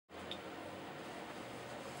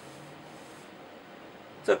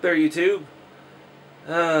What's up there, YouTube?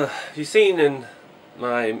 You've seen in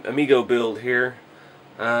my Amigo build here,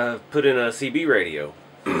 I've put in a CB radio.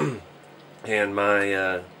 And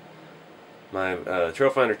my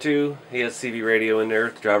Trailfinder 2, he has CB radio in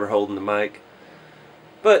there, the driver holding the mic.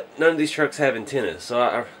 But none of these trucks have antennas, so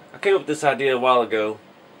I came up with this idea a while ago.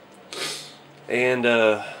 And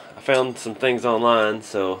I found some things online,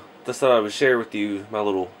 so just thought I would share with you my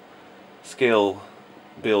little scale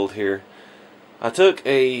build here. I took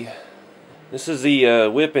this is the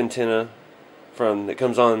whip antenna that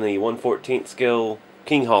comes on the 1/14 scale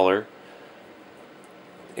King hauler,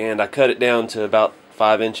 and I cut it down to about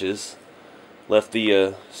 5 inches, left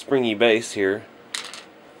the springy base here,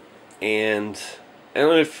 and I don't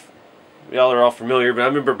know if y'all are all familiar, but I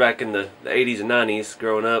remember back in the 80s and 90s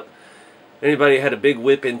growing up, anybody had a big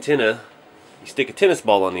whip antenna, you stick a tennis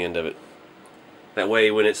ball on the end of it. That way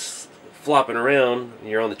when it's flopping around,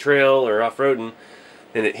 you're on the trail or off-roading,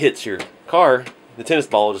 and it hits your car, the tennis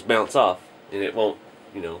ball will just bounce off, and it won't,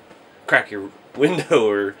 crack your window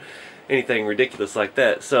or anything ridiculous like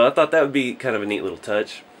that. So I thought that would be kind of a neat little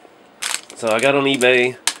touch. So I got on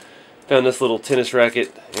eBay, found this little tennis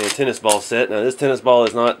racket and a tennis ball set. Now this tennis ball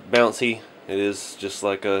is not bouncy, it is just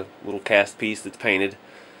like a little cast piece that's painted.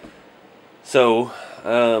 So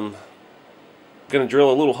I'm going to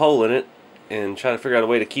drill a little hole in it and try to figure out a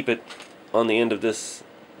way to keep it on the end of this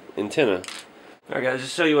antenna. Alright guys,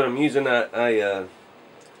 just to show you what I'm using, I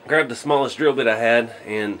grabbed the smallest drill bit I had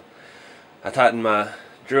and I tightened my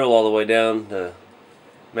drill all the way down the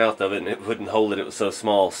mouth of it, and it wouldn't hold it was so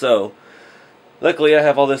small. So luckily I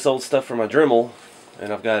have all this old stuff for my Dremel,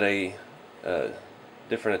 and I've got a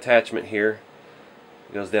different attachment here.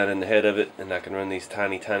 It goes down in the head of it, and I can run these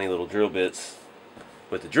tiny little drill bits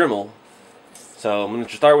with the Dremel. So I'm going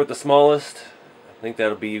to start with the smallest. I think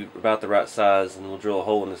that'll be about the right size, and we'll drill a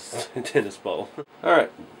hole in this tennis ball.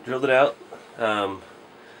 Alright, drilled it out.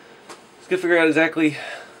 Just gonna figure out exactly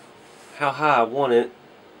how high I want it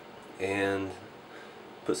and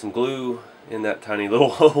put some glue in that tiny little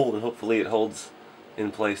hole, and hopefully it holds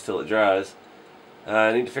in place till it dries.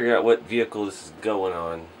 I need to figure out what vehicle this is going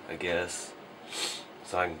on, I guess,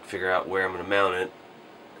 so I can figure out where I'm going to mount it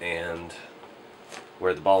and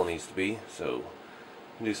where the ball needs to be. So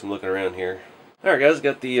I'll do some looking around here. Alright guys,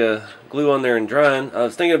 got the glue on there and drying. I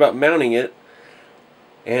was thinking about mounting it,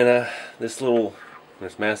 and this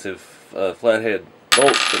massive flathead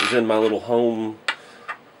bolt that was in my little home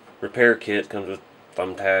repair kit, comes with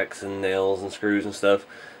thumbtacks and nails and screws and stuff.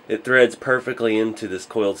 It threads perfectly into this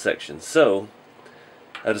coiled section. So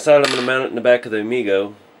I decided I'm going to mount it in the back of the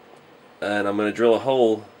Amigo, and I'm going to drill a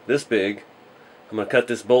hole this big. I'm going to cut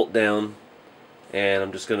this bolt down, and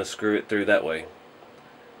I'm just going to screw it through that way.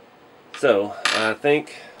 So I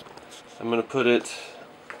think I'm going to put it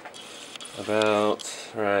about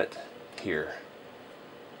right here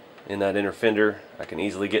in that inner fender. I can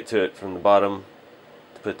easily get to it from the bottom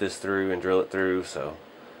to put this through and drill it through. So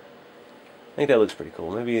I think that looks pretty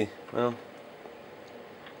cool. Maybe, well,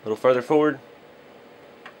 a little further forward.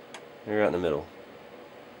 Maybe right in the middle.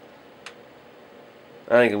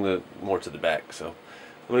 I think I'm going to go more to the back. So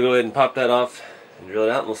I'm going to go ahead and pop that off and drill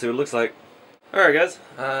it out, and we'll see what it looks like. Alright guys,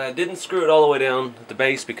 I didn't screw it all the way down at the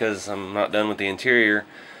base because I'm not done with the interior,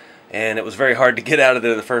 and it was very hard to get out of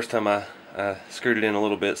there the first time I screwed it in a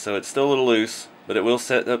little bit, so it's still a little loose, but it will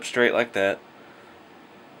set up straight like that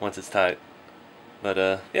once it's tight.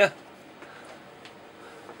 But yeah,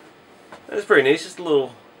 it's pretty neat. It's just a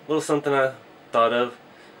little something I thought of.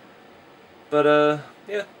 But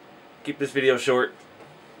yeah, keep this video short.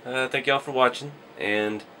 Thank y'all for watching,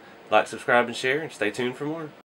 and like, subscribe, and share, and stay tuned for more.